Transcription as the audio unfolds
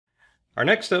Our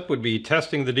next step would be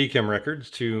testing the DKIM records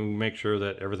to make sure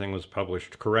that everything was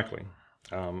published correctly.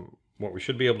 What we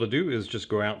should be able to do is just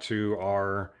go out to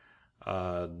our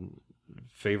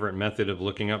favorite method of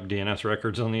looking up DNS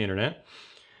records on the internet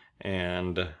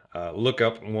and look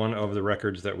up one of the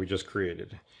records that we just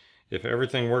created. If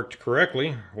everything worked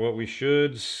correctly, what we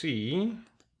should see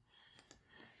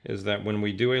is that when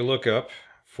we do a lookup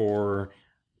for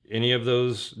any of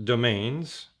those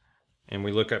domains and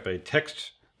we look up a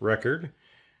text record,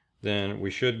 then we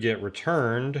should get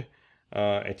returned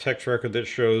a text record that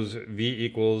shows V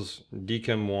equals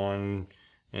DKIM1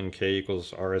 and K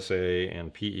equals RSA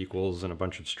and P equals and a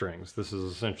bunch of strings. This is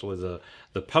essentially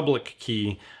the public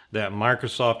key that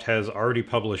Microsoft has already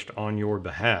published on your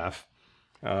behalf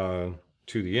to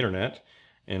the internet,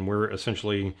 and we're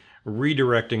essentially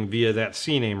redirecting via that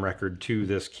CNAME record to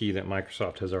this key that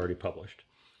Microsoft has already published.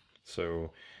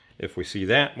 So if we see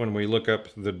that when we look up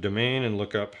the domain and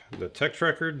look up the text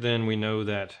record, then we know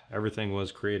that everything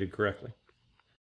was created correctly.